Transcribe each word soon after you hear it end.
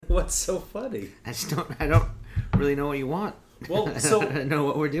What's so funny? I don't really know what you want. Well, so I don't know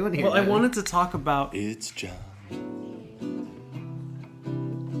what we're doing here. Well, I wanted to talk about. It's John.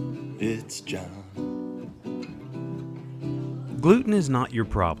 It's John. Gluten is not your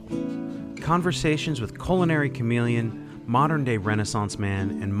problem. Conversations with culinary chameleon, modern-day Renaissance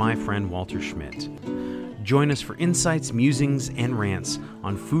man, and my friend Walter Schmidt. Join us for insights, musings, and rants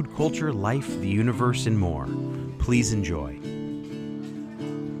on food culture, life, the universe, and more. Please enjoy.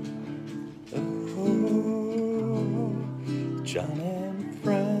 Oh, John and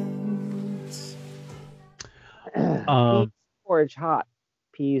friends. Peas porridge hot,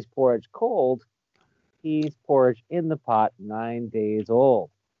 peas porridge cold, peas porridge in the pot, 9 days old.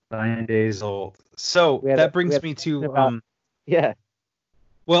 9 days old. So that brings me to Yeah.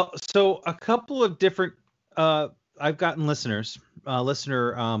 Well, so a couple of different I've gotten listener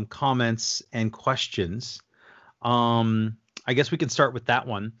comments and questions. I guess we can start with that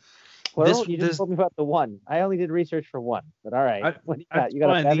one. Plural? You just told me about the one. I only did research for one, but all right. What do you got? You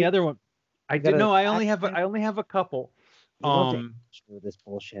got the other one. I did no. I only have a couple. This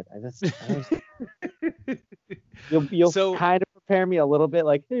bullshit. You'll kind of prepare me a little bit,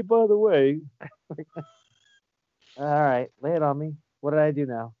 like, hey, by the way. All right, lay it on me. What did I do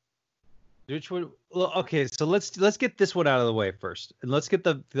now? Which one? Well, okay, so let's get this one out of the way first, and let's get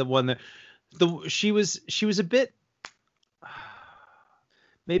the one that she was a bit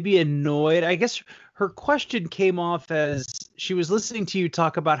maybe annoyed. I guess her question came off as she was listening to you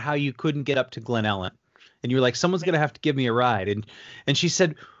talk about how you couldn't get up to Glen Ellen, and you were like, someone's gonna have to give me a ride, and she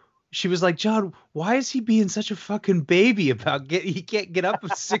said. She was like, John, why is he being such a fucking baby about he can't get up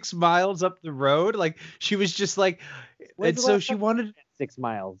 6 miles up the road? Like, she was just like, and so she wanted 6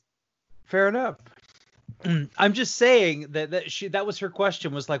 miles. Fair enough. I'm just saying that was her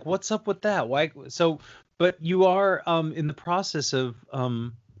question, was like, what's up with that? Why? So, but you are in the process of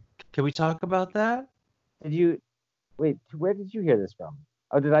can we talk about that? Wait, where did you hear this from?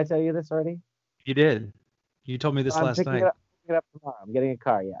 Oh, did I tell you this already? You did. You told me this last night. I'm picking it up tomorrow. I'm getting a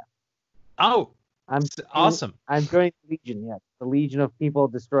car, yeah. Oh, awesome. I'm joining the Legion, yes. The Legion of people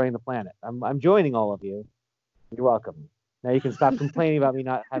destroying the planet. I'm joining all of you. You're welcome. Now you can stop complaining about me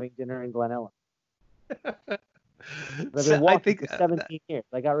not having dinner in Glen Ellen. I've been walking for 17 years.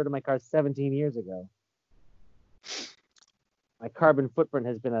 I got rid of my car 17 years ago. My carbon footprint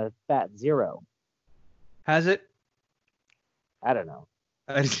has been a fat 0. Has it? I don't know.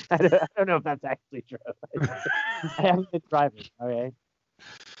 I don't know if that's actually true. I haven't been driving, okay?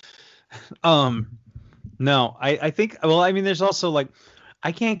 No, I think, well, I mean, there's also like,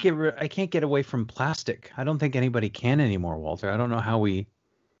 I can't get away from plastic. I don't think anybody can anymore, Walter. I don't know how we,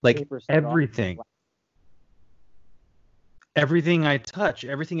 like, everything I touch,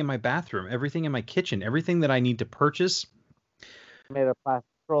 everything in my bathroom, everything in my kitchen, everything that I need to purchase. Made of plastic,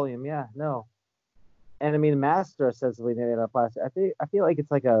 petroleum, yeah, no. And I mean, Master says we made it out of plastic. I feel like it's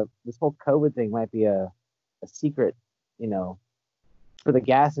like this whole COVID thing might be a secret, for the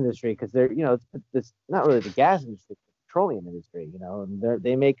gas industry, because they're, it's not really the gas industry, it's the petroleum industry, and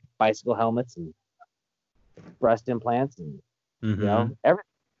they make bicycle helmets and breast implants and everything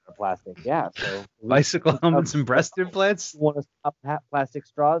out of plastic. Yeah, so bicycle helmets and breast implants. Want to stop plastic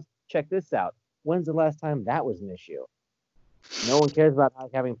straws? Check this out. When's the last time that was an issue? No one cares about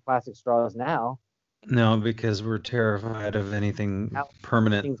not having plastic straws now. No, because we're terrified of anything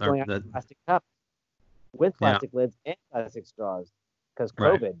permanent. Plastic cups with plastic lids and plastic straws. Because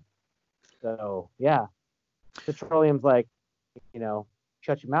COVID. Right. So, yeah. Petroleum's like,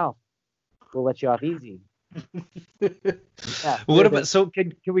 shut your mouth. We'll let you off easy. Yeah. What about, so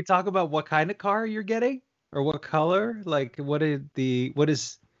can we talk about what kind of car you're getting? Or what color? Like, what is...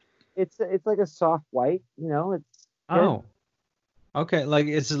 It's like a soft white, it's... Oh. Okay, like,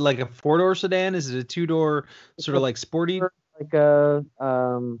 is it like a 4-door sedan? Is it a 2-door, sort of like sporty? Like a,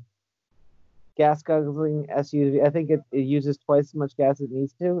 gas guzzling SUV. I think it uses twice as much gas as it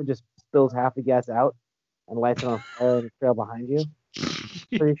needs to. It just spills half the gas out and lights it on fire in the trail behind you.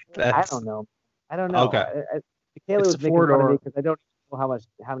 Pretty sure. I don't know. Okay. Michaela was making fun of me because I don't know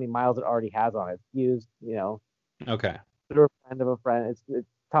how many miles it already has on it. It's used, Okay. Through a friend of a friend. It's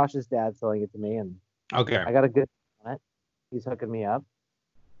Tasha's dad selling it to me, and okay. I got a good on it. He's hooking me up,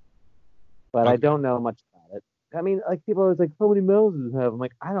 but I don't know much about it. I mean, like, people are always like, how many miles does it have? I'm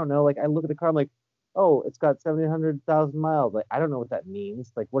like, I don't know. Like, I look at the car, I'm like, oh, it's got 700,000 miles. Like, I don't know what that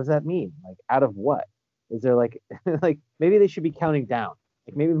means. Like, what does that mean? Like, out of what? Is there like, like, maybe they should be counting down.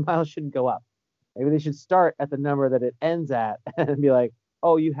 Like, maybe the miles shouldn't go up. Maybe they should start at the number that it ends at and be like,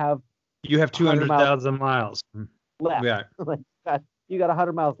 oh, you have 200,000 miles left. Yeah. Like, you got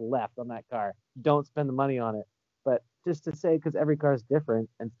 100 miles left on that car. Don't spend the money on it. But just to say, because every car is different,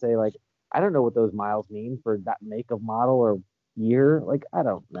 and say like, I don't know what those miles mean for that make of model or year. Like, I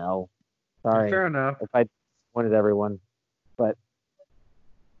don't know. Sorry Fair enough. if I disappointed everyone, but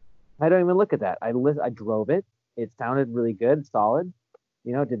I don't even look at that. I drove it. It sounded really good, solid.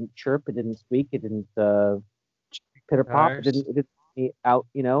 You know, it didn't chirp, it didn't squeak, it didn't pitter pop, it didn't out.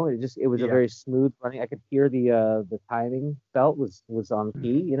 You know, it was a very smooth running. I could hear the timing belt was on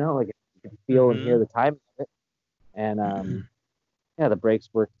key. You know, like you could feel and hear the timing of it. And yeah, the brakes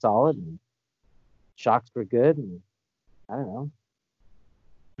were solid and shocks were good. And I don't know,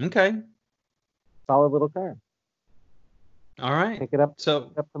 Okay. solid little car. All right. Pick it up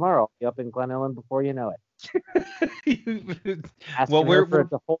So, tomorrow. I'll be up in Glen Ellen before you know it. Asking well, her for it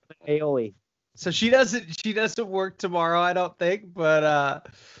to hold an aioli. so she doesn't work tomorrow, I don't think, but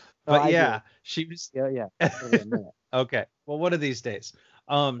I do. yeah, she was Yeah. It'll be a minute. okay. Well, one of these days.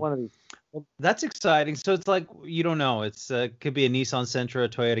 One of these. That's exciting. So it's like you don't know. It's could be a Nissan Sentra, a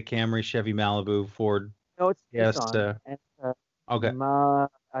Toyota Camry, Chevy Malibu, Ford. No, it's Yes. Nissan. And, Okay.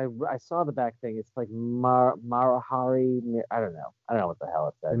 I saw the back thing. It's like Marahari. I don't know. I don't know what the hell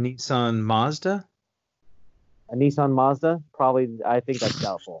it A says. Nissan Mazda. A Nissan Mazda? Probably. I think that's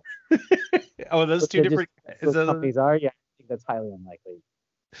doubtful. Oh, those But two they're different. those companies are. Yeah, I think that's highly unlikely.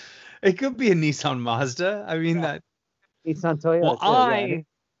 It could be a Nissan Mazda. I mean Yeah. that. Nissan Toyota. Well, too, yeah. I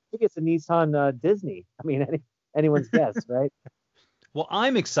think it's a Nissan Disney. I mean, anyone's guess, right? Well,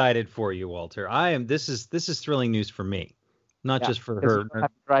 I'm excited for you, Walter. I am. This is thrilling news for me, not Yeah, just for 'cause you her. don't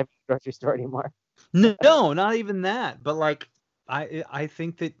have to drive to the grocery store anymore. No, not even that. But like, I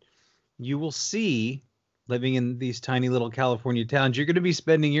think that you will see, living in these tiny little California towns, you're going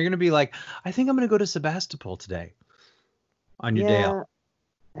to be like, I think I'm going to go to Sebastopol today on your day off.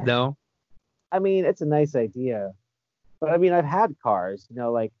 No? I mean, it's a nice idea, but I mean, I've had cars, you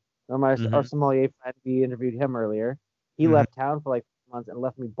know, like our sommelier friend, we interviewed him earlier. He left town for like months and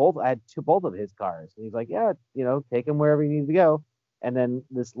left me both. I had both of his cars, and he's like, yeah, you know, take him wherever you need to go. And then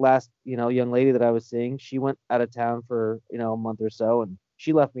this last, you know, young lady that I was seeing, she went out of town for, you know, a month or so, and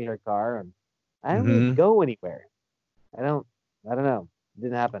she left me her car, and I don't really go anywhere. I don't know. It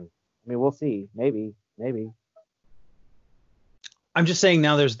didn't happen. I mean, we'll see. Maybe. I'm just saying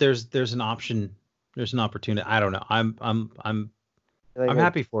now there's an option. There's an opportunity. I don't know. I'm Like,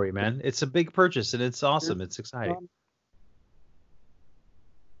 happy for you, man. It's a big purchase and it's awesome. It's exciting.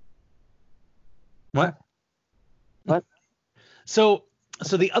 What? So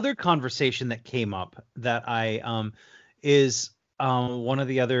the other conversation that came up that I is one of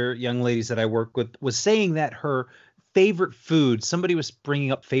the other young ladies that I work with was saying that her favorite food, somebody was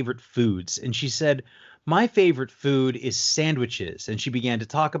bringing up favorite foods, and she said, my favorite food is sandwiches. And she began to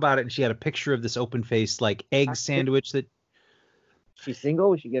talk about it, and she had a picture of this open-faced like egg sandwich that she's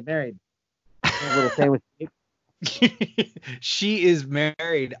single. We should get married. A little sandwich. she is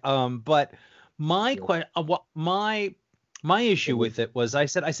married. But my my issue with it was I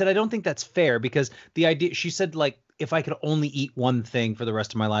said I don't think that's fair, because the idea, she said, like, if I could only eat one thing for the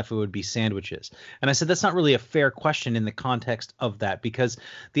rest of my life, it would be sandwiches. And I said, that's not really a fair question in the context of that, because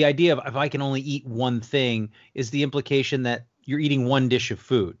the idea of if I can only eat one thing is the implication that you're eating one dish of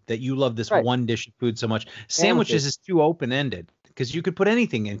food, that you love this one dish of food so much. Sandwiches is too open-ended, because you could put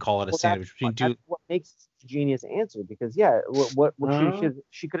anything and call it a sandwich. That's what makes it a genius answer, because what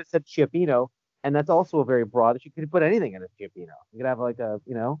she could have said Chiapino, and that's also a very broad. She could have put anything in a Chiapino. You could have like a,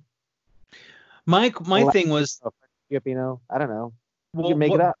 you know. My thing was Chiapino. I don't know. You well, can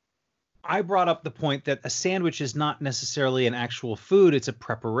make it up. I brought up the point that a sandwich is not necessarily an actual food; it's a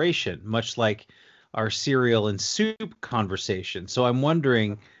preparation, much like our cereal and soup conversation. So I'm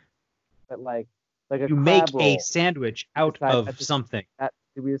wondering, but like a you make crab roll, a sandwich out of something.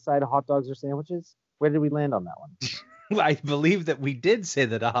 Did we decide hot dogs or sandwiches? Where did we land on that one? I believe that we did say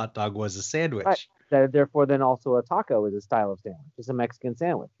that a hot dog was a sandwich. Right. Therefore, then also a taco is a style of sandwich. It's a Mexican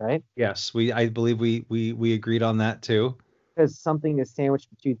sandwich, right? Yes, I believe we agreed on that too. Because something is sandwiched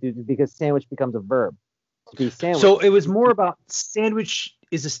because sandwich becomes a verb. To be sandwiched. So it was more about sandwich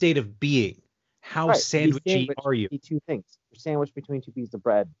is a state of being. How sandwichy are you? Two things. You're sandwiched between two pieces of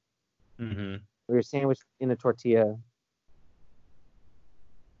bread. Mm-hmm. Or you're sandwiched in a tortilla.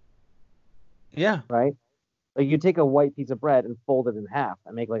 Yeah. Right? Like you take a white piece of bread and fold it in half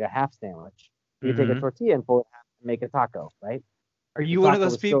and make like a half sandwich. You take a tortilla and fold it in half and make a taco, right? Are you one of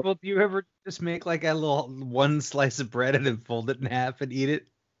those people? Do you ever just make like a little one slice of bread and then fold it in half and eat it?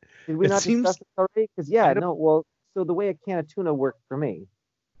 Did we not discuss this already? Because so the way a can of tuna worked for me,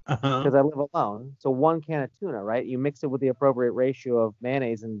 because I live alone. So one can of tuna, right? You mix it with the appropriate ratio of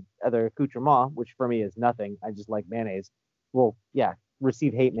mayonnaise and other accoutrement, which for me is nothing. I just like mayonnaise. Well, yeah,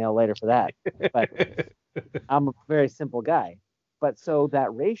 receive hate mail later for that. But I'm a very simple guy. But so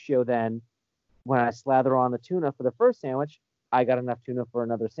that ratio then, when I slather on the tuna for the first sandwich, I got enough tuna for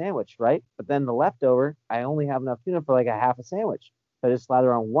another sandwich, right? But then the leftover, I only have enough tuna for like a half a sandwich. So I just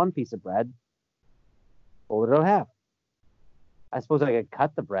slather on one piece of bread, fold it in half. I suppose I could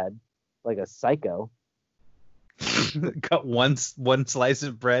cut the bread like a psycho. Cut one slice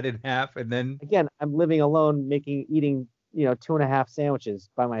of bread in half, and then Again, I'm living alone, eating, 2.5 sandwiches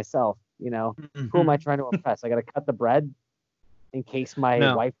by myself. Who am I trying to impress? I got to cut the bread in case my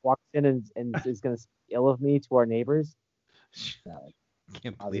No. wife walks in and is going to speak ill of me to our neighbors. No,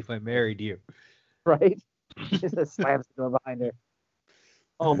 Can't believe I married you. right? Just slams the door behind her,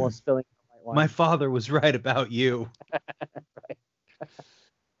 almost spilling the white wine. My father was right about you.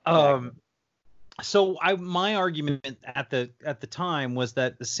 So my argument at the time was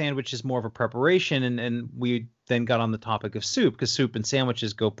that the sandwich is more of a preparation, and we then got on the topic of soup, because soup and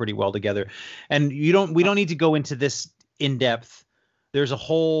sandwiches go pretty well together. And we don't need to go into this in depth. There's a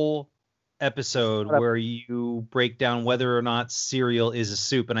whole episode where you break down whether or not cereal is a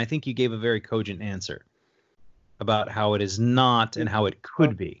soup, and I think you gave a very cogent answer about how it is not and how it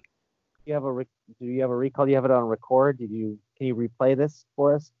could be. Do you have a recall? Do you have it on record? Can you replay this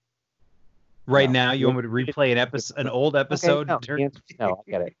for us? Right No. now, you want me to replay an old episode? Okay, no, the answer is no,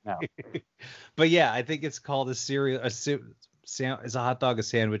 I get it. No. But yeah, I think it's called a soup. Is a hot dog a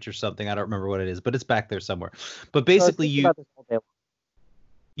sandwich or something? I don't remember what it is, but it's back there somewhere. But basically, So I was thinking about this all day long.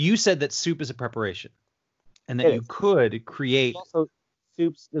 you said that soup is a preparation, and that It you is. could create. There's also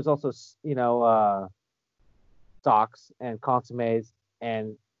soups. There's also stocks and consommes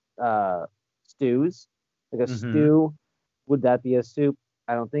and stews. Like a Mhm. stew, would that be a soup?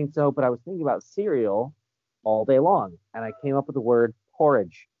 I don't think so. But I was thinking about cereal all day long, and I came up with the word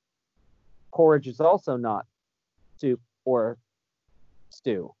porridge. Porridge is also not soup or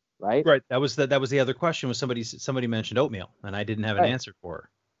stew, right? Right. That was the other question. Was somebody mentioned oatmeal, and I didn't have an Right. answer for her.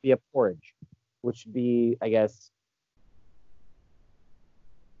 Be a porridge, which would be, I guess,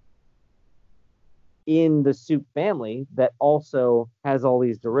 in the soup family that also has all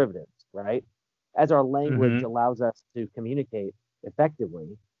these derivatives, right? As our language allows us to communicate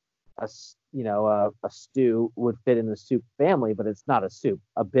effectively, a stew would fit in the soup family, but it's not a soup.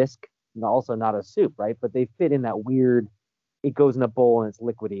 A bisque, also not a soup, right? But they fit in that weird. It goes in a bowl and it's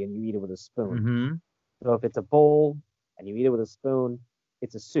liquidy, and you eat it with a spoon. Mm-hmm. So if it's a bowl and you eat it with a spoon,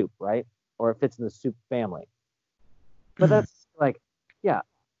 it's a soup, right? Or it fits in the soup family. But that's like, yeah,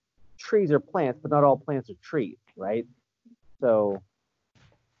 trees are plants, but not all plants are trees, right? So,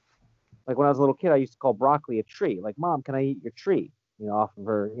 like when I was a little kid, I used to call broccoli a tree. Like, Mom, can I eat your tree? Off of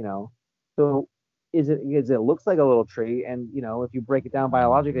her, So it looks like a little tree, and if you break it down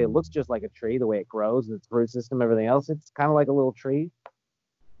biologically, it looks just like a tree, the way it grows and its root system, everything else. It's kind of like a little tree,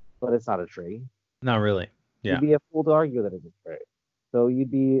 but it's not a tree. Not really. Yeah. You'd be a fool to argue that it's a tree. So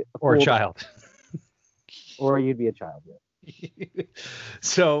you'd be Or a fool- child. or you'd be a child. Yeah.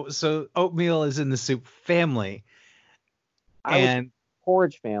 So oatmeal is in the soup family, I would and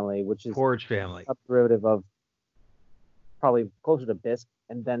porridge family, which is porridge family. a derivative of probably closer to bisque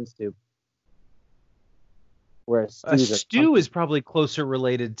and then soup. Whereas A stews are stew is probably closer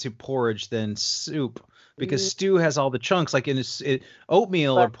related to porridge than soup, because stew has all the chunks. Like in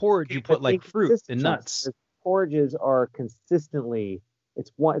oatmeal or But porridge, you put like fruit consistent and chunks. nuts. Whereas porridges are consistently.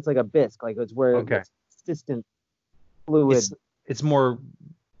 It's like a bisque, like it's where Okay. it's consistent fluid. It's more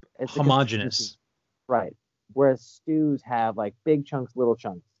It's a homogeneous. consistency. Right. Whereas stews have like big chunks, little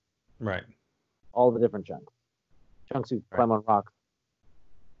chunks, Right. all the different chunks. Chunks who climb on rocks.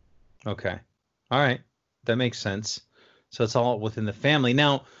 Okay. All right. That makes sense. So it's all within the family.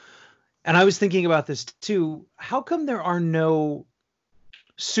 Now, and I was thinking about this too. How come there are no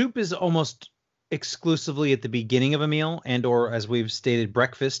soup is almost exclusively at the beginning of a meal, and or as we've stated,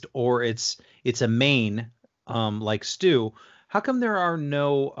 breakfast, or it's a main like stew. How come there are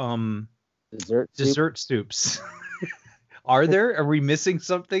no Dessert. soup. dessert soups? Are there? Are we missing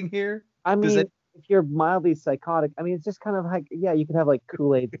something here? I Does mean, it- if you're mildly psychotic, I mean, it's just kind of like, yeah, you could have like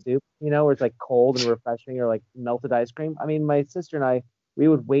Kool-Aid soup, where it's like cold and refreshing, or like melted ice cream. I mean, my sister and I, we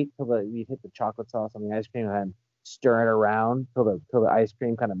would wait till we'd hit the chocolate sauce on the ice cream and then stir it around till the ice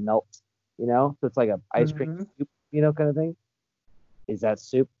cream kind of melts, So it's like a ice cream soup, kind of thing. Is that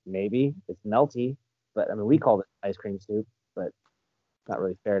soup? Maybe. It's melty, but I mean, we called it ice cream soup, but it's not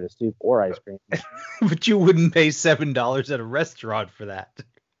really fair to soup or ice cream. But you wouldn't pay $7 at a restaurant for that.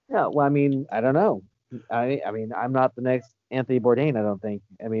 Yeah, well, I mean, I don't know. I mean, I'm not the next Anthony Bourdain, I don't think.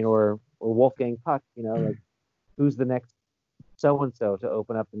 I mean, or Wolfgang Puck, like who's the next so and so to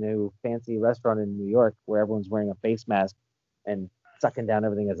open up a new fancy restaurant in New York where everyone's wearing a face mask and sucking down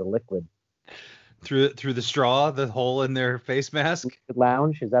everything as a liquid. through the straw, the hole in their face mask. Liquid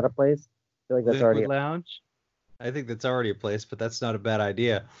Lounge, is that a place? I feel like that's Liquid already Lounge. I think that's already a place, but that's not a bad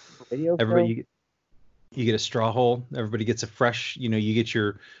idea. a video show. Everybody, you get a straw hole. Everybody gets a fresh, you get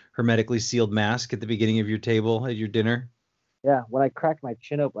your hermetically sealed mask at the beginning of your table at your dinner. Yeah, when I cracked my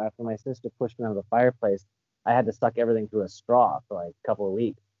chin open after my sister pushed me out of the fireplace, I had to suck everything through a straw for like a couple of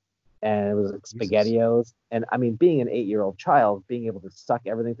weeks. And it was like Jesus. SpaghettiOs. And I mean, being an 8-year-old child, being able to suck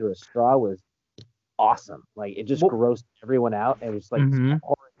everything through a straw was awesome. Like it just grossed everyone out. It was like Mhm. this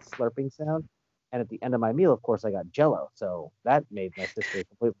horrid slurping sound. And at the end of my meal, of course, I got Jello. So that made my sister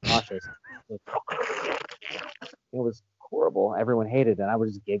completely nauseous. It was horrible. Everyone hated it. And I would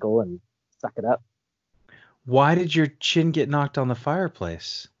just giggle and suck it up. Why did your chin get knocked on the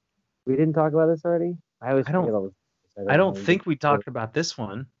fireplace? We didn't talk about this already? I always I don't- forget all this. I don't know. think we talked about this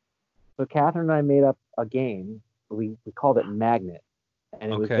one. So Catherine and I made up a game. We called it Magnet,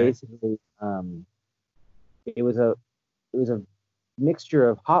 and it was Okay. basically it was a mixture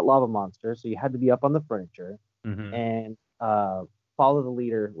of hot lava monster. So you had to be up on the furniture Mhm. and follow the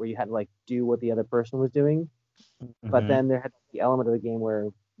leader, where you had to like do what the other person was doing. But Mhm. then there had the element of the game where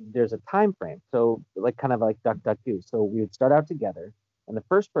there's a time frame. So like kind of like Duck Duck Goose. So we would start out together, and the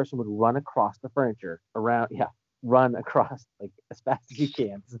first person would run across the furniture run across like as fast as you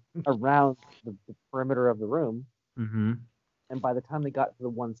can around the perimeter of the room. Mhm. And by the time they got to the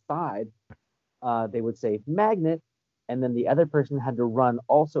one side, they would say magnet, and then the other person had to run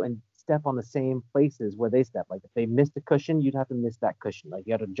also and step on the same places where they stepped. Like if they missed a cushion, you'd have to miss that cushion. Like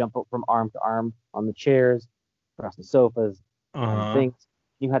you had to jump up from arm to arm on the chairs, across the sofas, and things.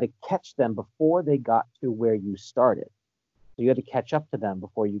 You had to catch them before they got to where you started. So you had to catch up to them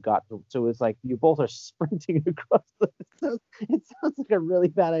before you got to. So it was like you both are sprinting across. It sounds like a really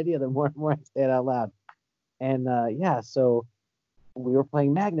bad idea. The more and more I say it out loud. And so we were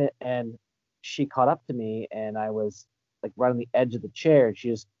playing Magnet, and she caught up to me, and I was like right on the edge of the chair. And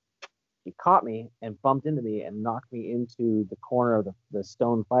she caught me and bumped into me and knocked me into the corner of the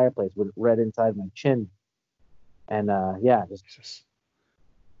stone fireplace with red inside my chin. And just.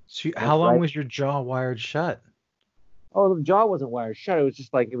 So how long was your jaw wired shut? Oh, the jaw wasn't wired shut. It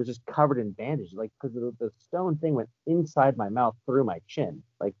was just covered in bandages, like because the stone thing went inside my mouth through my chin.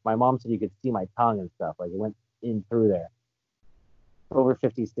 Like my mom said, you could see my tongue and stuff. Like it went in through there. Over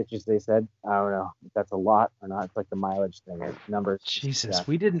 50 stitches, they said. I don't know if that's a lot or not. It's like the mileage thing or numbers. Jesus,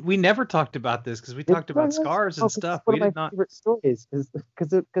 Yeah. we never talked about this because we talked about scars and stuff. One We of did my not. favorite stories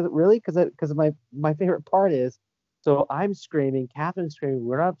because my favorite part is, so I'm screaming, Catherine's screaming,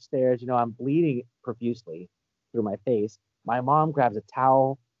 we're upstairs, I'm bleeding profusely through my face. My mom grabs a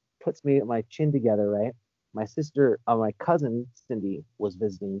towel, puts me my chin together, right? My cousin Cindy was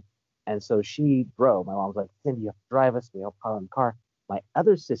visiting, and so she drove. My mom was like, Cindy, you have to drive us. We all pile in the car. My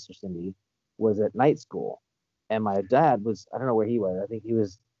other sister Cindy was at night school, and my dad was, I don't know where he was. I think he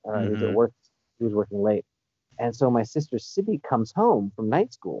was, I don't know, he was at work. He was working late. And so my sister Cindy comes home from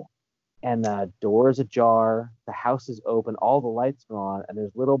night school, and the door is ajar, the house is open, all the lights are on, and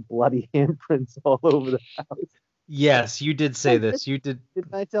there's little bloody handprints all over the house. Yes, you did say this. You did.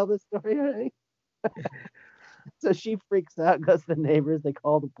 Didn't I tell this story already? So she freaks out, goes to the neighbors, they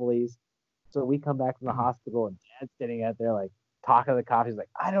call the police. So we come back from the hospital, and Dad's sitting out there like talking to the cops. He's like,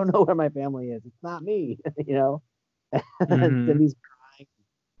 I don't know where my family is. It's not me, And Cindy's crying.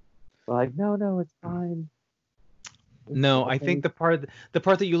 We're like, no, it's fine. No, I think the part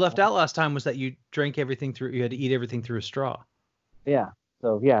that you left out last time was that you drank everything through. You had to eat everything through a straw. Yeah.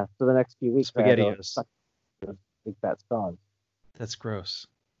 So the next few weeks, I had to SpaghettiOs. suck those big fat straws. That's gross.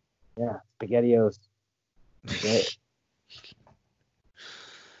 Yeah, SpaghettiOs. Great.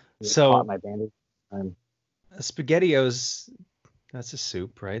 So- Caught my bandage. SpaghettiOs, that's a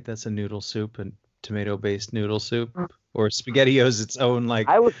soup, right? That's a noodle soup, and tomato-based noodle soup. Or SpaghettiOs, its own like.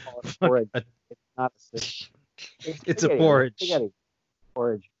 I would call it porridge. a- It's not a soup. It's a spaghetti. porridge. Spaghetti.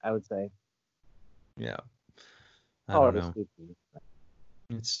 Porridge, I would say. Yeah. I Call don't it a know. soup.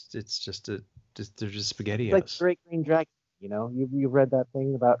 It's just they're just It's SpaghettiOs. like Great Green Dragon. You read that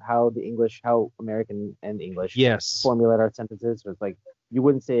thing about how American and English Yes. formulate our sentences. So it's like you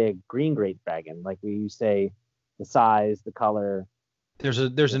wouldn't say a green great dragon, like you say the size, the color. There's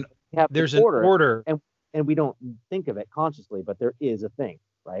an You have there's the an order, order. and we don't think of it consciously, but there is a thing,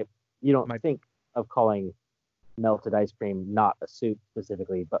 right? You don't think of calling melted ice cream not a soup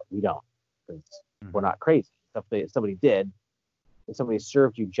specifically, but we don't because we're not crazy. If somebody did, if somebody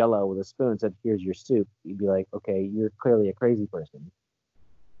served you Jello with a spoon and said, "Here's your soup," you'd be like, "Okay, you're clearly a crazy person."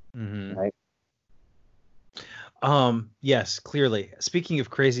 Mhm. Right? Yes, clearly. Speaking of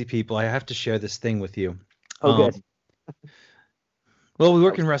crazy people, I have to share this thing with you. Oh, good. Well, we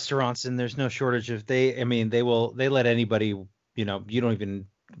work in restaurants, and there's no shortage of I mean, they let anybody, you don't even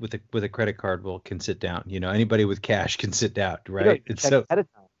with a credit card can sit down. Anybody with cash can sit down, right? You It's check so ahead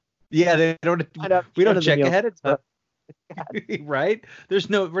of time. yeah, they don't. Find out We don't shorter than check you. ahead of time, right?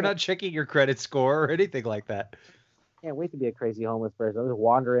 We're not checking your credit score or anything like that. Can't wait to be a crazy homeless person. I'll just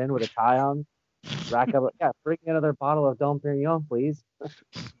wander in with a tie on, rack up. Yeah, bring me another bottle of Dom Perignon, please.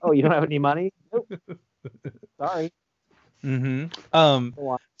 Oh, you don't have any money? Nope. Sorry. Mm-hmm. Go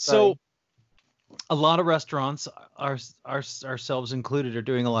on. So Sorry. a lot of restaurants, ourselves included, are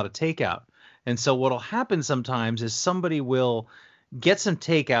doing a lot of takeout. And so what'll happen sometimes is somebody will get some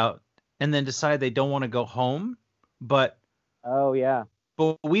takeout and then decide they don't want to go home, but Oh yeah.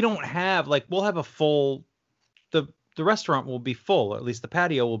 we don't have we'll have a full the restaurant will be full, or at least the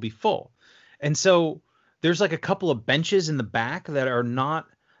patio will be full. And so there's a couple of benches in the back that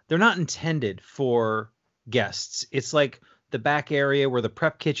they're not intended for guests. It's the back area where the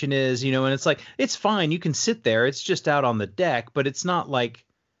prep kitchen is, and it's fine. You can sit there. It's just out on the deck, but it's not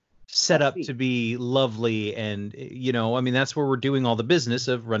set up to be lovely. And, I mean, that's where we're doing all the business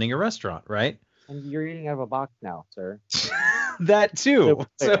of running a restaurant, right? And you're eating out of a box now, sir. That too.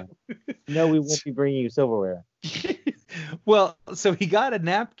 So, no, we won't be bringing you silverware. Well, so he got a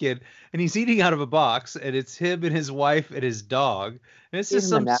napkin and he's eating out of a box, and it's him and his wife and his dog. And it's just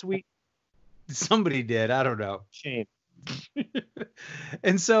some sweet. Somebody did. I don't know. Shame.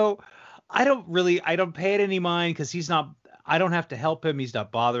 And so I don't pay it any mind because I don't have to help him. He's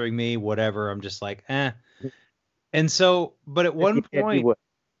not bothering me, whatever. I'm just eh. And so, but at one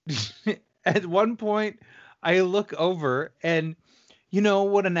point, I look over, and you know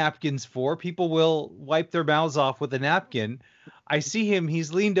what a napkin's for. People will wipe their mouths off with a napkin. I see him.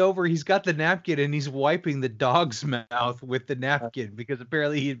 He's leaned over. He's got the napkin, and he's wiping the dog's mouth with the napkin because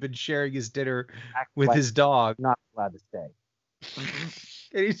apparently he had been sharing his dinner with his dog. Not allowed to stay.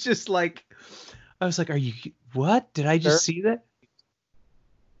 And he's just I was like, "Are you what? Did I just see that?"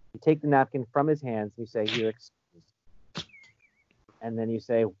 You take the napkin from his hands. You say, "Here, excuse." And then you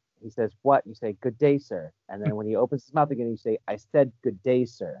say, he says, "What?" You say, "Good day, sir." And then when he opens his mouth again, you say, "I said good day,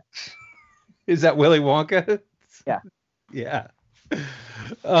 sir." Is that Willy Wonka? Yeah. Yeah.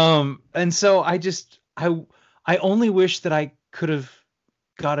 And so I only wish that I could have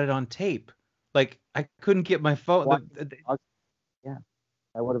got it on tape. I couldn't get my phone. Yeah.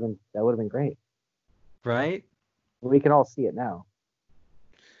 That would have been great. Right? We can all see it now.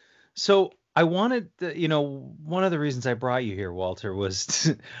 So I wanted one of the reasons I brought you here, Walter,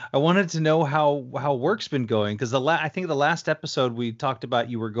 was I wanted to know how work's been going, because I think the last episode we talked about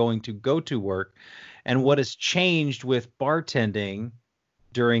you were going to go to work, and what has changed with bartending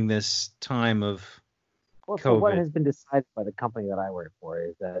during this time of COVID. So what has been decided by the company that I work for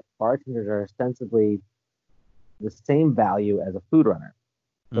is that bartenders are ostensibly the same value as a food runner.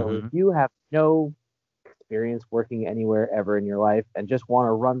 So if you have no experience working anywhere ever in your life and just want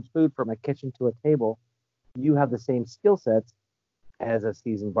to run food from a kitchen to a table, you have the same skill sets as a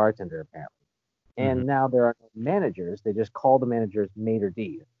seasoned bartender, apparently. And now there are no managers. They just call the managers maitre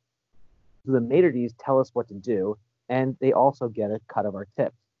d's. So the maitre d's tell us what to do, and they also get a cut of our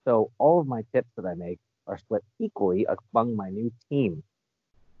tips. So all of my tips that I make are split equally among my new team.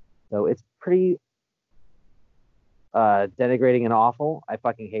 So it's pretty denigrating and awful. I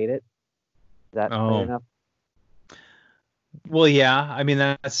fucking hate it. Is that fair enough? Well, yeah. I mean,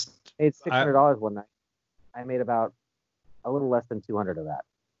 that's... It's $600 one night. I made about a little less than 200 of that.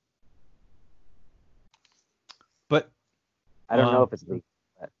 But I don't know if it's legal.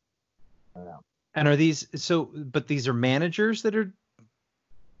 But I don't know. And are these but these are managers that are...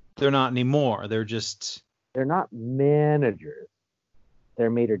 They're not anymore. They're just... They're not managers. They're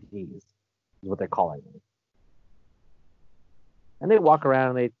maitre d's, is what they're calling them. And they walk around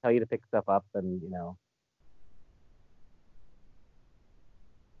and they tell you to pick stuff up, and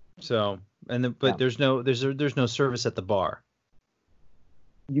So, there's no service at the bar.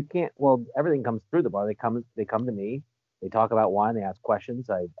 You can't. Well, everything comes through the bar. They come to me. They talk about wine. They ask questions.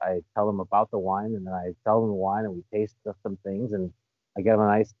 I tell them about the wine, and then I tell them the wine, and we taste some things, and I get them a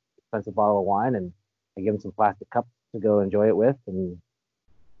nice expensive bottle of wine, and I give them some plastic cups to go enjoy it with. And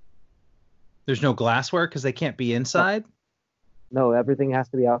there's no glassware because they can't be inside. No, everything has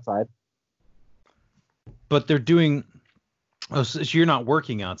to be outside. But they're doing. Oh, so you're not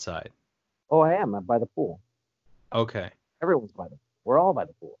working outside? Oh, I am. I'm by the pool. Okay. Everyone's by the pool. We're all by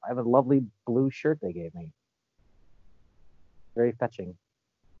the pool. I have a lovely blue shirt they gave me. Very fetching.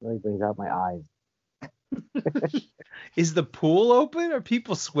 Really brings out my eyes. Is the pool open? Are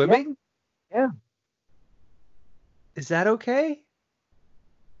people swimming? Yeah. Is that okay?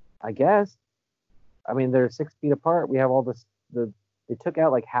 I guess. I mean, they're 6 feet apart. We have all the they took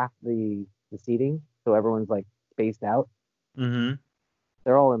out like half the seating, so everyone's like spaced out. Mm-hmm.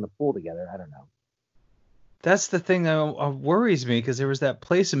 They're all in the pool together. I don't know. That's the thing that worries me, because there was that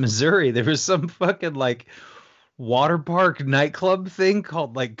place in Missouri. There was some fucking like water park nightclub thing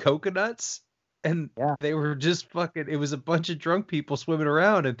called like Coconuts, and Yeah. they were just fucking. It was a bunch of drunk people swimming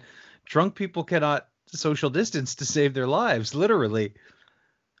around, and drunk people cannot social distance to save their lives, literally.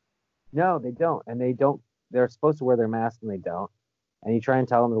 No, they don't, and they don't. They're supposed to wear their mask, and they don't. And you try and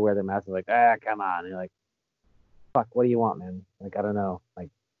tell them to wear their mask, they're like, come on. And you're like, fuck, what do you want, man? Like, I don't know. Like,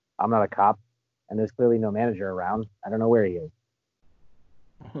 I'm not a cop, and there's clearly no manager around. I don't know where he is.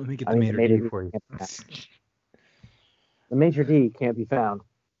 Let me get I the mean, maitre d' for you. The maitre d' can't be found.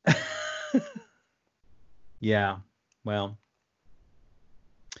 Yeah, well,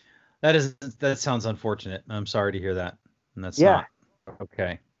 that sounds unfortunate. I'm sorry to hear that. And that's Yeah. not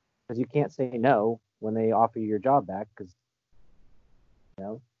okay. Because you can't say no when they offer you your job back, because, you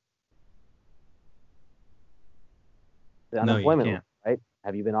know, the No, you unemployment, can't. right?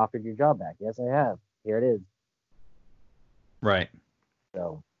 Have you been offered your job back? Yes, I have. Here it is. Right.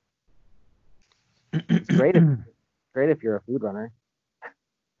 So it's great if you're a food runner.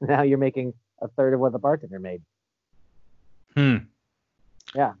 Now you're making a third of what the bartender made. Hmm.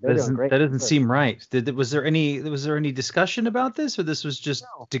 Yeah, they're doing great. That doesn't seem right. Was there any discussion about this, or this was just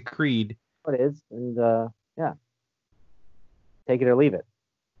No. decreed? What it is, and yeah, take it or leave it.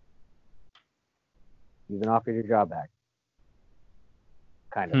 You've been offered your job back.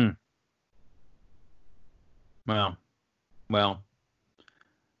 Kind of. Well,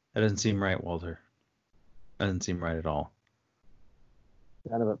 that doesn't seem right, Walter. That doesn't seem right at all.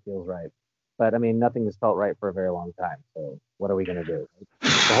 None of it feels right. But I mean, nothing has felt right for a very long time. So what are we going to do? The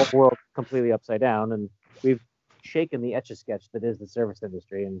whole world's completely upside down, and we've shaken the etch-a-sketch that is the service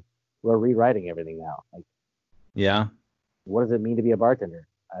industry, and we're rewriting everything now. Like, Yeah. what does it mean to be a bartender?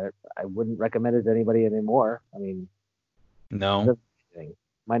 I wouldn't recommend it to anybody anymore. I mean, No.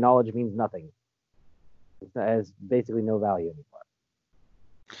 my knowledge means nothing. It has basically no value anymore.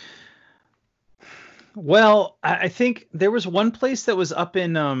 Well, I think there was one place that was up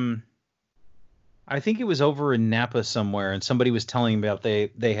in I think it was over in Napa somewhere, and somebody was telling me about they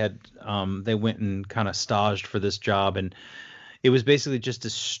went and kind of staged for this job, and it was basically just a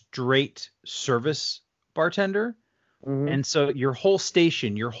straight service bartender. Mhm. And so your whole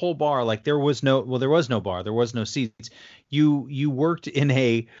station, your whole bar, like there was no bar, there was no seats. You worked in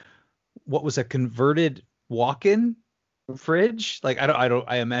what was a converted walk-in fridge. Like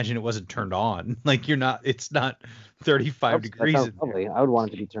I imagine it wasn't turned on. Like it's not 35 degrees. That sounds in there. lovely. I would want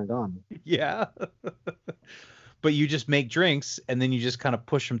it to be turned on. Yeah. But you just make drinks, and then you just kind of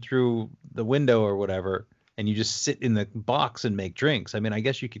push them through the window or whatever, and you just sit in the box and make drinks. I mean, I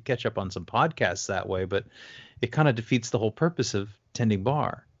guess you could catch up on some podcasts that way, but it kind of defeats the whole purpose of tending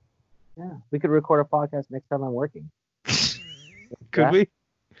bar. Yeah, we could record a podcast next time I'm working. Could we?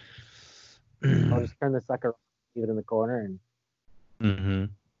 I'll just turn the sucker, leave it in the corner, and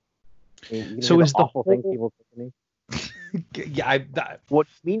Mm-hmm. you can So hear is the the awful things whole- people say to me. Yeah, What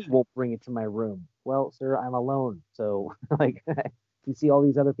do you mean you won't bring it to my room? Well, sir, I'm alone, so like, you see all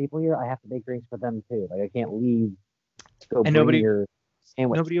these other people here. I have to make drinks for them too. Like, I can't leave to go And bring nobody- your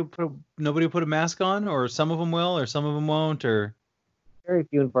sandwich. nobody will put a mask on, or some of them will, or some of them won't, or Very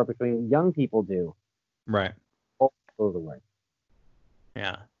few and far between. Young people do. right. Old people away.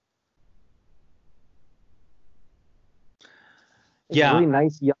 Yeah. It's Yeah. a really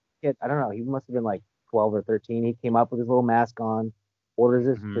nice young kid. I don't know. He must have been like 12 or 13. He came up with his little mask on, orders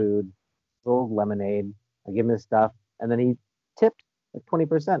his Mhm. food, his little lemonade. I give him his stuff, and then he tipped like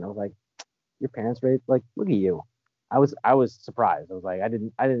 20%. I was like, "Your parents raised like, look at you." I was surprised. I was like, I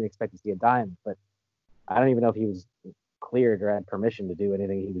didn't expect to see a dime, but I don't even know if he was cleared or had permission to do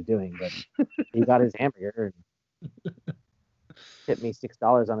anything he was doing. But he got his hamburger and tipped me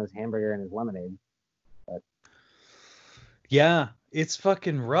 $6 on his hamburger and his lemonade. Yeah, it's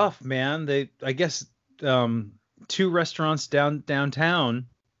fucking rough, man. I guess two restaurants downtown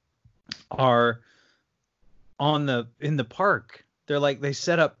are in the park. They're like, they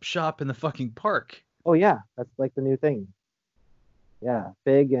set up shop in the fucking park. Oh yeah, that's like the new thing. Yeah,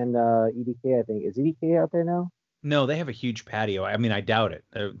 Fig and EDK. I think is EDK out there now. No, they have a huge patio. I mean, I doubt it.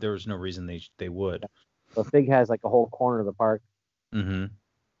 There was no reason they would. So Fig has like a whole corner of the park, Mm-hmm.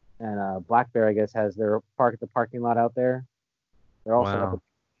 and Black Bear, I guess, has their park at the parking lot out there. They're all set Wow. up with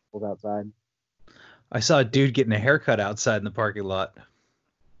people outside. I saw a dude getting a haircut outside in the parking lot.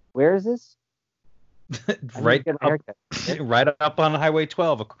 Where is this? I need to right get a up, haircut. right up on Highway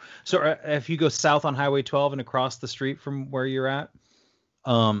 12. So if you go south on Highway 12 and across the street from where you're at,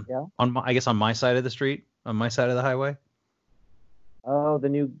 Yeah. I guess on my side of the street, on my side of the highway. Oh, the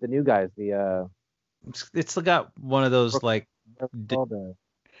new guys. The It's got one of those like what's it d- called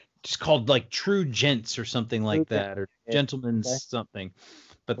just called like True Gents or something like True that, or Yeah, Gentlemen's okay. something.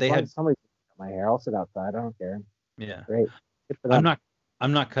 But As they long had as somebody's cut my hair, I'll sit outside. I don't care. yeah. Great. Good for I'm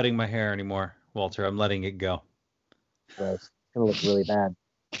them. not cutting my hair anymore, Walter. I'm letting it go. Gross. It's gonna look really bad.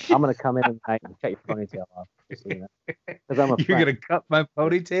 I'm gonna come in tonight and cut your ponytail off. Just so you know. Because I'm a You're friend. gonna cut my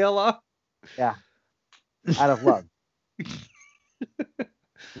ponytail off? Yeah. Out of love.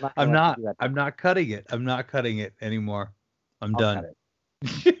 I'm gonna let not. you do that. I'm not cutting it. I'm not cutting it anymore. I'm I'll done. cut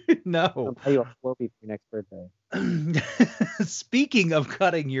it. No. I'll pay you a floppy for your next birthday. Speaking of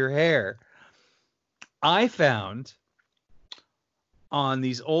cutting your hair, I found on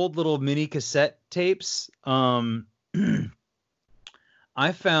these old little mini cassette tapes, I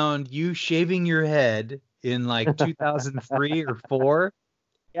found you shaving your head in like 2003 or 4.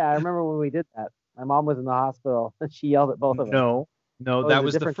 Yeah, I remember when we did that. My mom was in the hospital. She yelled at both of us. No, Oh, that it was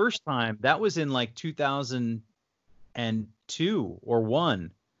was a the different- first time. That was in like 2002 or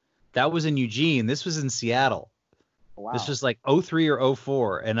 1. That was in Eugene. This was in Seattle. Wow. This was like 03 or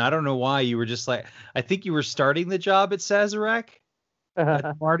 04. And I don't know why you were just like, I think you were starting the job at Sazerac, at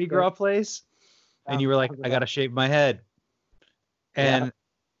the Mardi Gras place. And you were like, I got to shave my head. And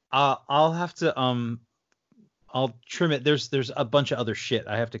I'll have to, I'll trim it. There's a bunch of other shit.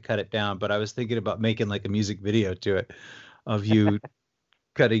 I have to cut it down, but I was thinking about making like a music video to it of you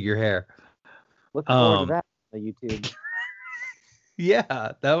cutting your hair. Look forward to that on YouTube.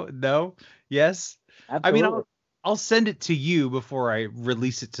 Yeah, no, yes. Absolutely. I mean, I'll send it to you before I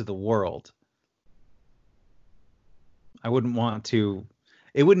release it to the world. I wouldn't want to.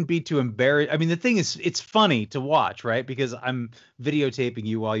 It wouldn't be too embarrassing. I mean, the thing is, it's funny to watch, right? Because I'm videotaping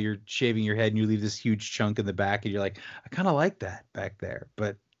you while you're shaving your head and you leave this huge chunk in the back and you're like, I kind of like that back there.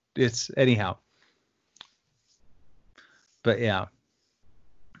 But it's anyhow. But yeah.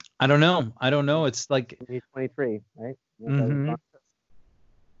 I don't know. It's like, 23, right? Mhm.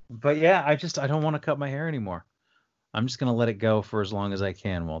 But yeah, I don't want to cut my hair anymore. I'm just going to let it go for as long as I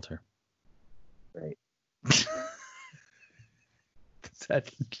can, Walter. Great.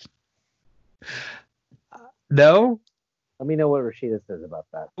 No? Let me know what Rashida says about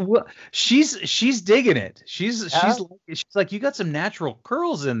that. Well, she's digging it. She's Yeah? she's like, you got some natural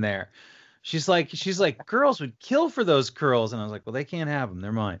curls in there. She's like, girls would kill for those curls, and I was like, well, they can't have them.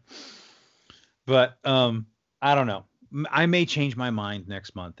 They're mine. But I don't know. I may change my mind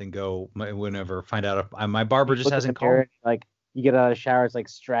next month and go whenever. Find out if my barber just Look in hasn't the mirror, called. like you get out of the shower, it's like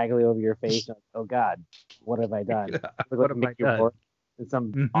straggly over your face. You're like, oh God, what have I done? Look What like have Mickey I done? Rourke in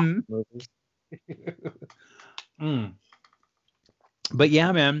some Mhm. awesome movie. But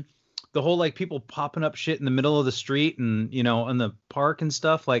yeah, man, the whole like people popping up shit in the middle of the street and in the park and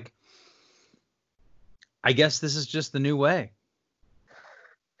stuff, like, I guess this is just the new way.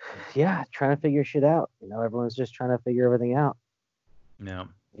 Yeah, trying to figure shit out. Everyone's just trying to figure everything out, Yeah.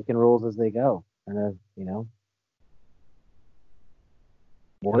 making rules as they go. And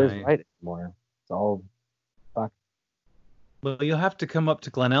what is Right. right anymore? It's all fuck. Well, you'll have to come up to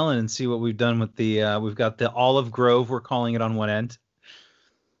Glen Ellen and see what we've done with the we've got the Olive Grove, we're calling it on one end.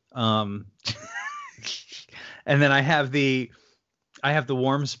 And then I have the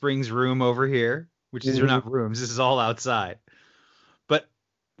Warm Springs room over here, which these are not rooms. This is all outside. But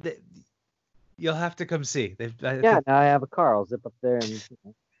you'll have to come see. Yeah, now I have a car. I'll zip up there and.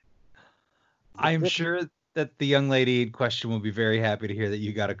 I'm sure that the young lady in question will be very happy to hear that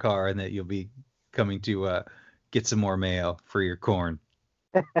you got a car and that you'll be coming to get some more mayo for your corn.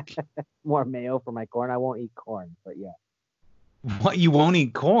 More mayo for my corn. I won't eat corn, but yeah, What? You won't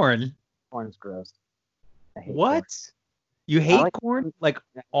eat corn? corn's gross. I hate What? corn. You hate like corn? Like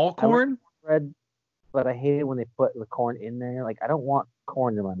all I like corn? bread, but I hate it when they put the corn in there. Like I don't want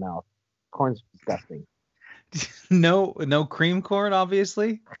corn in my mouth. Corn's disgusting. No cream corn,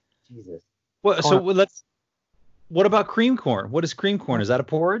 obviously. Jesus. What? Corn- What about cream corn? What is cream corn? Is that a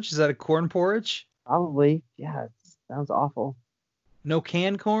porridge? Is that a corn porridge? Probably. Yeah, it sounds awful. No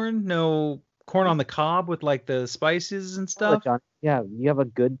canned corn? No corn on the cob with like the spices and Look, stuff? John, yeah, you have a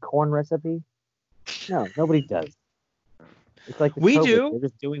good corn recipe? No, nobody does. It's like We COVID. do. They're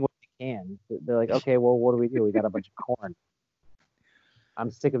just doing what they can. They're like, okay, well, what do? We got a bunch of corn. I'm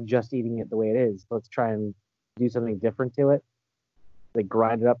sick of just eating it the way it is. Let's try and do something different to it. They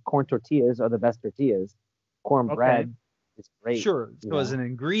grind it up. Corn tortillas are the best tortillas. Corn Okay. bread is great. Sure. So you as know? an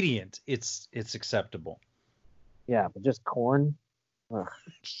ingredient, it's acceptable. Yeah, but just corn. Ugh.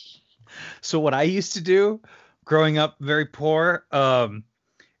 So what I used to do growing up very poor,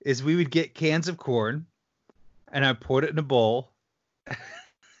 is we would get cans of corn and I put it in a bowl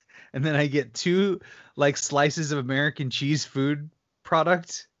and then I get 2 like slices of American cheese food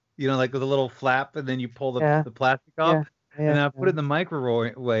product, like with a little flap, and then you pull Yeah. the plastic off. Yeah, And I would put it in the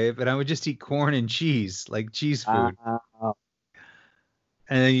microwave, and I would just eat corn and cheese, like cheese food. Oh,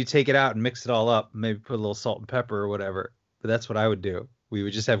 And then you take it out and mix it all up, maybe put a little salt and pepper or whatever. But that's what I would do. We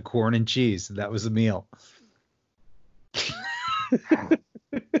would just have corn and cheese, and that was the meal.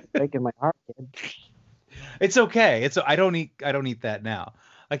 breaking my heart, kid. It's okay. I don't eat that now.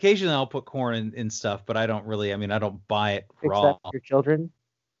 Occasionally I'll put corn in stuff, but I don't really. I mean, I don't buy it Fix raw. that for your children.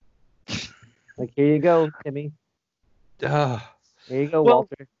 Like, here you go, Timmy. Ugh. Here you go, Well,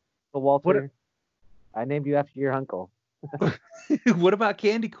 Walter. So Walter, I named you after your uncle. What about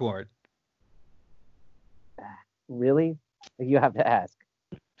candy corn? Really? You have to ask.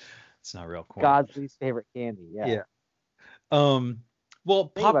 It's not real corn. God's least favorite candy. Yeah. Yeah. Well,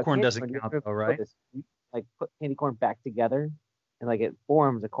 Think about popcorn candy doesn't corn, you count ever though, put right? you, like put candy corn back together, and like it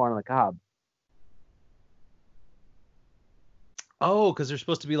forms a corn on the cob. Oh, because they're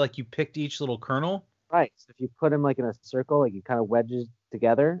supposed to be like you picked each little kernel. Right. So if you put them like in a circle, like you kind of wedges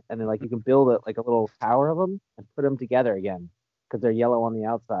together, and then like you can build like a little tower of them and put them together again because they're yellow on the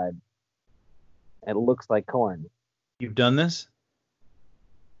outside. It looks like corn. You've done this?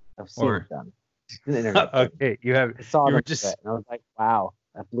 I've seen Or- it done. It's an internet. Okay, you have. I saw you were them just- do it, and I was like, wow,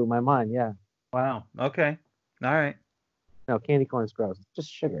 that blew my mind. Yeah. Wow. Okay. All right. No, candy corn is gross. It's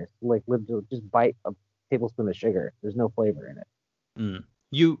just sugar. Like literally just bite a tablespoon of sugar. There's no flavor in it.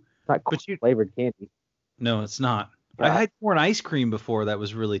 You. It's not But you- flavored candy. No, it's not. I Yeah. had corn ice cream before. That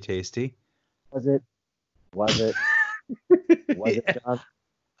was really tasty. Was it? Was it? Was it, John?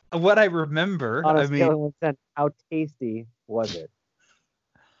 What I remember, On a I scale mean, of 1 to 10, how tasty was it?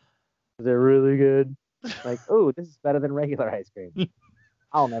 Was it really good? Like, oh, this is better than regular ice cream.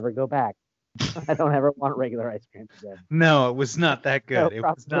 I'll never go back. I don't ever want regular ice cream again. no, it was not that No, good. It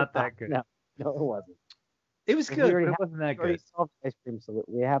was probably not that good. No, it wasn't. It was We good, but already it have- wasn't that We already good. solved the ice cream solution.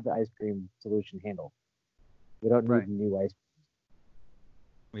 We have the ice cream solution handled. We don't need Right. new ice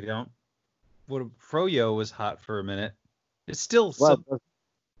We don't. What Froyo was hot for a minute. It's still cream. Well,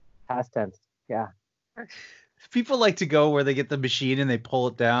 past tense. Yeah. people like to go where they get the machine and they pull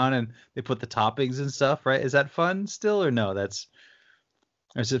it down and they put the toppings and stuff, right? Is that fun still or no? Or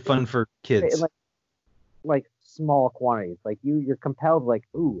is it fun for kids? Like small quantities. Like you're compelled. Like,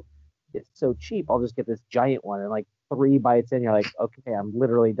 ooh, it's so cheap. I'll just get this giant one. And like 3 bites in, you're like, okay, I'm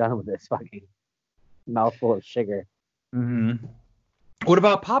literally done with this fucking mouthful of sugar. Mm-hmm. What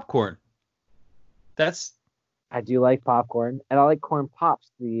about popcorn? I do like popcorn, and I like corn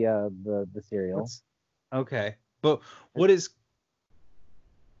pops. The cereal. Okay. But what is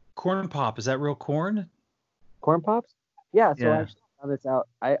corn pop? Is that real corn? Corn pops? Yeah. So Yeah. I actually found this out.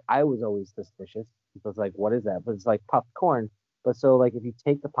 I was always suspicious. It was like, what is that? But it's like popcorn. But so like if you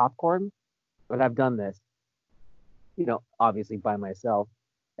take the popcorn, and I've done this, obviously by myself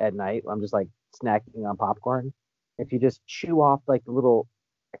at night, I'm just like snacking on popcorn. If you just chew off like the little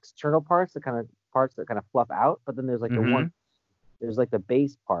external parts, the kind of parts that kind of fluff out, but then there's like there's like the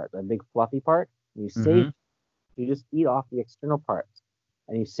base part, the big fluffy part. And you save, you just eat off the external parts,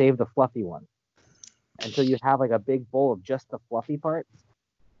 and you save the fluffy one until you have like a big bowl of just the fluffy parts.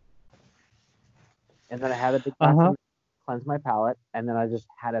 And then I had a big glass of cleanse my palate, and then I just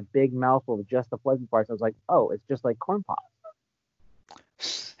had a big mouthful of just the fluffy parts. I was like, oh, it's just like corn pop.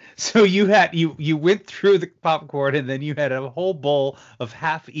 So you went through the popcorn and then you had a whole bowl of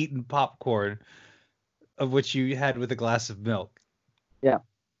half-eaten popcorn, of which you had with a glass of milk. Yeah.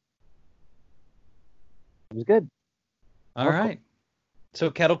 It was good. All right. So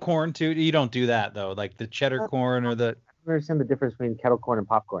kettle corn too. You don't do that though, like the cheddar corn or the. I don't understand the difference between kettle corn and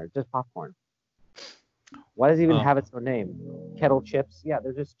popcorn. It's just popcorn. Why does it even have its own name? Kettle chips? Yeah,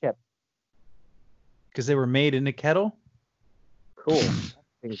 they're just chips. Because they were made in a kettle. Cool.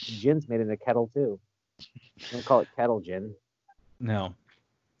 I think gin's made in a kettle too. Don't call it kettle gin. No,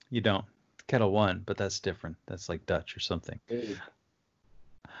 you don't. Kettle One, but that's different. That's like Dutch or something. Ooh.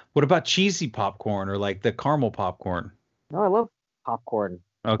 What about cheesy popcorn or like the caramel popcorn? No, I love popcorn.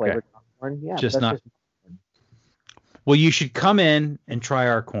 Okay. Flavored popcorn. Yeah, Just that's not- just Well, you should come in and try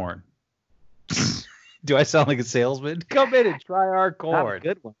our corn. Do I sound like a salesman? Come in and try our not a corn.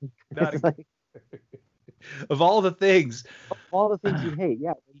 good one. Not It's a- like, Of all the things, all the things you hate.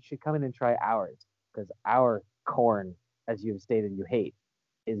 Yeah, you should come in and try ours, because our corn, as you've stated you hate,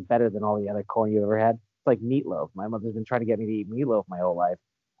 is better than all the other corn you've ever had. It's like meatloaf. My mother's been trying to get me to eat meatloaf my whole life.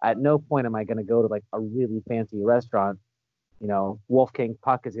 At no point am I going to go to like a really fancy restaurant. Wolfgang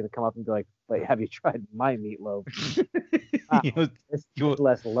Puck is going to come up and be like, "Wait, have you tried my meatloaf? you know, This You- is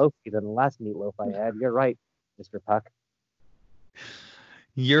less loafy than the last meatloaf I had." You're right, Mr. Puck.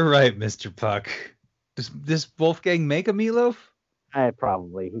 you're right, Mr. Puck. Does Wolfgang make a meatloaf?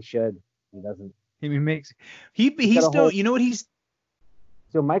 He should. He doesn't. He makes got he's a still whole- you know what he's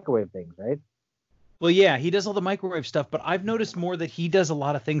Still microwave things, right? well yeah he does all the microwave stuff, but I've noticed more that he does a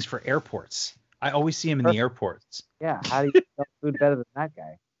lot of things for airports. I always see him in the airports. Yeah. How do you sell food better than that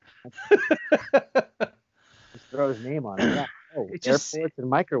guy? Just throw his name on it. Yeah. Oh, It just- airports and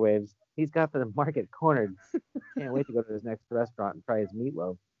microwaves. He's got the market cornered. Can't wait to go to his next restaurant and try his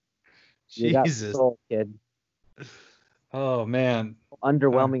meatloaf. You got Jesus. soul, kid. Oh man.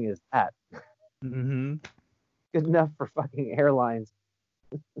 Underwhelming is that? Mm-hmm. Good enough for fucking airlines.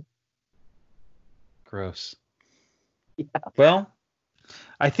 Gross. Yeah. Well,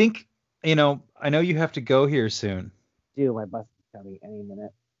 I think I know you have to go here soon. Dude, my bus is coming any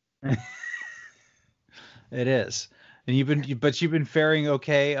minute. It is. And you've been faring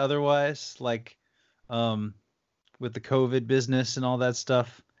okay otherwise, like with the COVID business and all that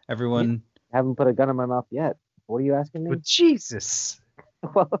stuff. Everyone Haven't put a gun in my mouth yet. What are you asking me? But Jesus.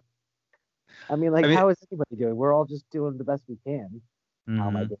 Well, I mean, I mean- how is anybody doing? We're all just doing the best we can. How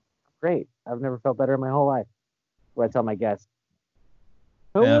am I Mhm. doing? Great. I've never felt better in my whole life. Where I tell my guests,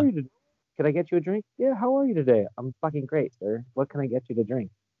 how Yeah. are you today? Can I get you a drink? Yeah, how are you today? I'm fucking great, sir. What can I get you to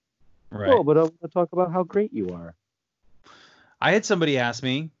drink? Right. Oh, but I want to talk about how great you are. I had somebody ask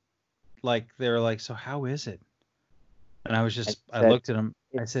me, like, they were like, so how is it? And I was just, I said, looked at him.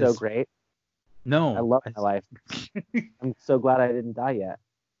 I It's said, so great. no, I love my life. I'm so glad I didn't die yet.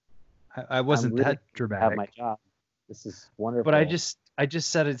 I wasn't really that I have dramatic. my job. This is wonderful. But I just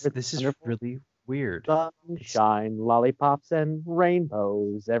said It's this is wonderful. really weird. Sunshine, lollipops, and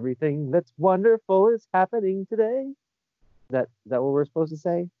rainbows. Everything that's wonderful is happening today. Is that what we're supposed to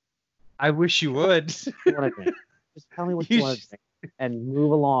say? I wish you would. You want to drink? Just tell me what you You want to drink and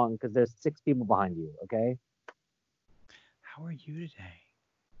move along because there's 6 people behind you. Okay? How are you today?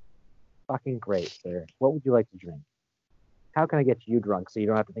 Fucking great, sir. What would you like to drink? How can I get you drunk so you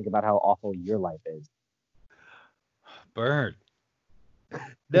don't have to think about how awful your life is? Bird.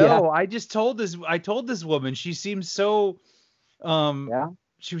 No, I just told this. I told this woman. She seems so. Yeah.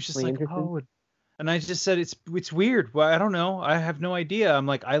 She was just Really like, interested? oh, and I just said it's weird. Well, I don't know. I have no idea. I'm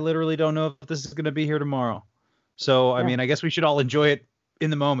like, I literally don't know if this is gonna be here tomorrow. So I Yeah. mean, I guess we should all enjoy it in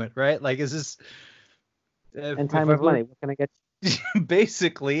the moment, right? Like, is this? And time is money. What can I get you?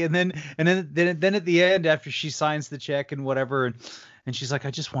 Basically, and then at the end, after she signs the check and whatever, and she's like,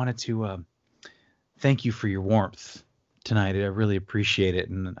 I just wanted to thank you for your warmth tonight. I really appreciate it.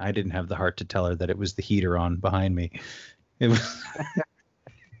 And I didn't have the heart to tell her that it was the heater on behind me. It was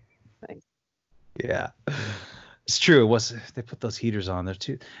Nice. Yeah. It's true. It was, they put those heaters on there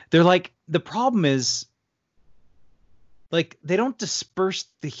too. They're like, the problem is, like, they don't disperse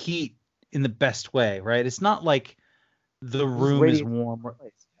the heat in the best way, right? It's not like the room is radiating warm.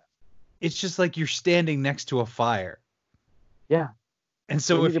 place. It's just like you're standing next to a fire. Yeah. And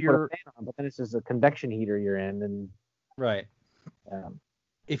so You if need to put a you're fan on, but then it's just a convection heater you're in, and right, um,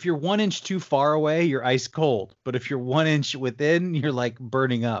 if you're 1 inch too far away, you're ice cold. But if you're 1 inch within, you're like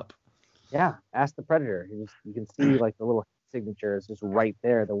burning up. yeah, ask the Predator. You can see like the little signature is just right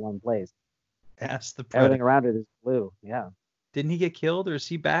there, the one place. Ask the Everything Predator. around it is blue. Yeah. Didn't he get killed, or is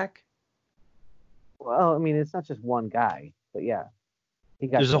he back? Well, I mean, it's not just one guy, but yeah, he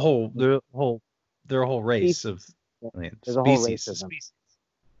got. There's a whole race of aliens. There's a whole species. race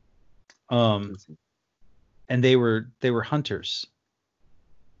of them. And they were hunters.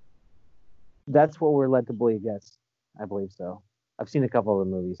 That's what we're led to believe. Yes, I believe so. I've seen a couple of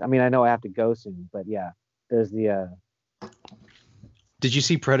the movies. I mean, I know I have to go soon, but yeah, there's the. Did you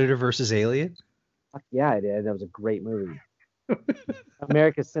see Predator versus Alien? Fuck yeah, I did. That was a great movie.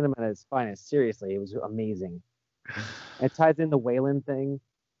 America's cinema at its finest. Seriously, it was amazing. It ties in the Wayland thing,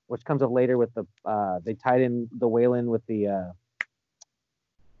 which comes up later with the. They tied in the Wayland with the.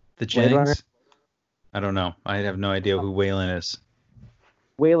 The Blade Runner? Jangs? I don't know. I have no idea who Waylon is.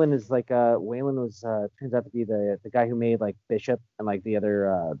 Wayland is like Wayland was turns out to be the guy who made like Bishop and like the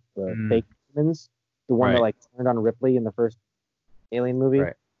other the fake humans, the one Right. that like turned on Ripley in the first Alien movie.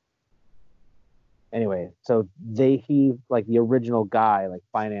 Right. Anyway, so he like the original guy like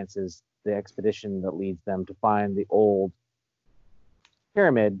finances the expedition that leads them to find the old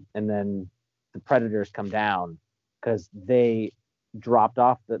pyramid, and then the Predators come down because they dropped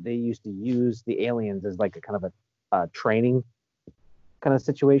off that they used to use the aliens as like a kind of a training kind of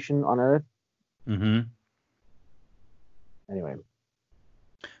situation on Earth. Mm-hmm. Anyway,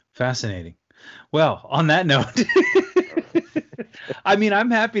 Fascinating. Well, on that note, I mean, I'm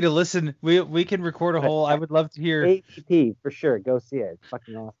happy to listen. We can record a whole. I would love to hear. APT for sure. Go see it. It's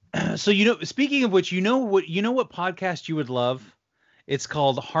fucking awesome. So speaking of which, you know what podcast you would love? It's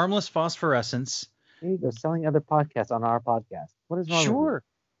called Harmless Phosphorescence. There you go, selling other podcasts on our podcast. What is wrong with you? Sure.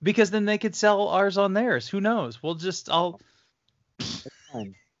 Because then they could sell ours on theirs. Who knows? I'll It's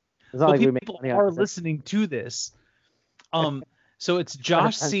fine. It's well, not like we make people money are on it. listening to this. So it's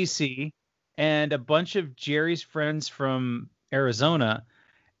Josh CC and a bunch of Jerry's friends from Arizona,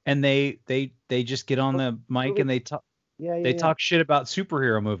 and they just get on the mic and they talk Yeah. talk shit about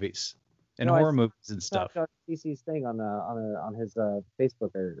superhero movies and No, I horror saw- movies and stuff. Josh CC's thing on his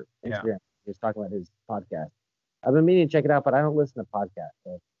Facebook or Instagram. Yeah. He was talking about his podcast. I've been meaning to check it out, but I don't listen to podcasts.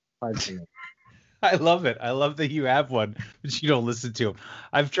 So it's hard for me. I love it. I love that you have one, but you don't listen to them.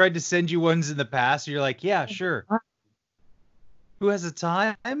 I've tried to send you ones in the past, and you're like, yeah, sure. Who has the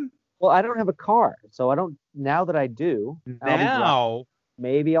time? Well, I don't have a car, so I don't. Now that I do, I'll be driving. Now.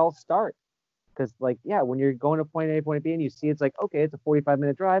 Maybe I'll start. Because, like, yeah, when you're going to point A to point B and you see it's like, okay, it's a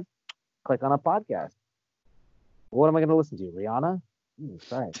 45-minute drive, click on a podcast. What am I going to listen to? Rihanna?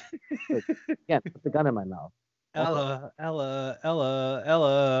 Sorry. Again, put the gun in my mouth. Ella.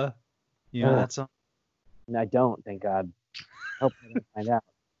 You know that song? And I don't, thank God. Hope I don't find out.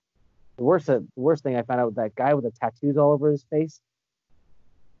 The worst thing I found out was that guy with the tattoos all over his face.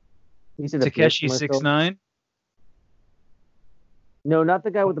 You see the Takeshi Fierce commercial? 6ix9ine? No, not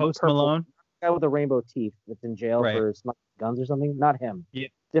the guy with the Post purple. Malone? The guy with the rainbow teeth that's in jail Right. for smuggling guns or something. Not him. Yeah.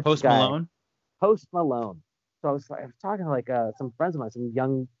 Different Post guy. Malone? Post Malone. So I was talking to like some friends of mine, some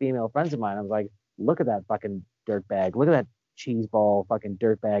young female friends of mine. I was like, look at that fucking dirtbag. Look at that cheese ball fucking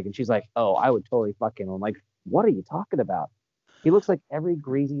dirtbag. And she's like, oh, I would totally fuck him. I'm like, what are you talking about? He looks like every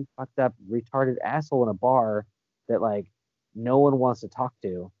greasy, fucked up, retarded asshole in a bar that like no one wants to talk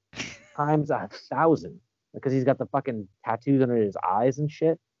to times 1,000 because he's got the fucking tattoos under his eyes and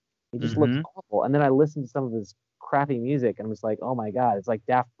shit. He just looks awful. And then I listened to some of his crappy music and I'm just like, oh my God, it's like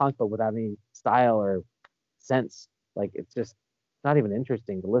Daft Punk but without any style or sense. Like it's just not even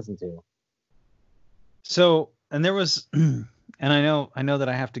interesting to listen to. So, and there was, and I know that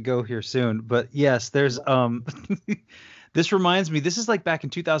I have to go here soon, but yes, there's, this reminds me, this is like back in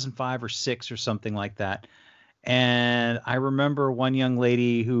 2005 or 6 or something like that. And I remember one young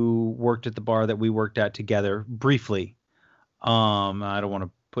lady who worked at the bar that we worked at together briefly. I don't want to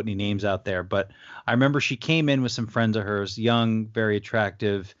put any names out there, but I remember she came in with some friends of hers, young, very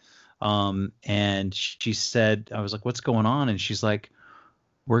attractive. And she said, I was like, what's going on? And she's like,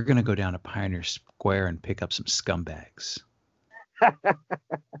 we're going to go down to Pioneer Square and pick up some scumbags.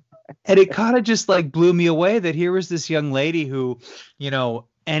 And it kind of just like blew me away that here was this young lady who, you know,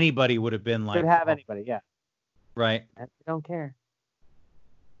 anybody would have been like, Could have anybody, yeah. right. I don't care.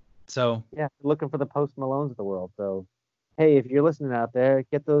 So Yeah, looking for the Post Malones of the world. So, hey, if you're listening out there,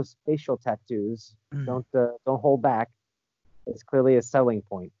 get those facial tattoos. Don't hold back. It's clearly a selling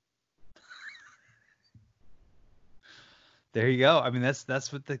point. there you go. I mean,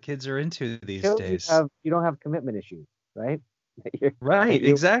 that's what the kids are into these Shows days. You don't have commitment issues, right? Right. you-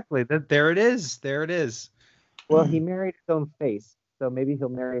 Exactly. There it is. There it is. Well, he married his own face, so maybe he'll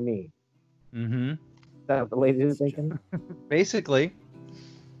marry me. Mm-hmm. Is that what the lady is thinking? Basically.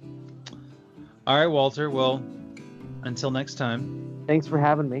 All right, Walter. Well, until next time. Thanks for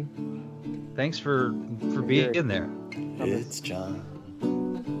having me. Thanks for being in there. It's John.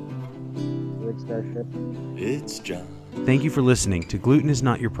 Big Starship. It's John. Thank you for listening to Gluten is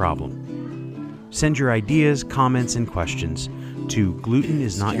Not Your Problem. Send your ideas, comments, and questions to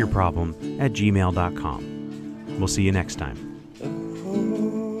glutenisnotyourproblem@gmail.com. We'll see you next time.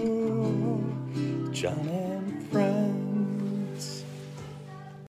 Oh, John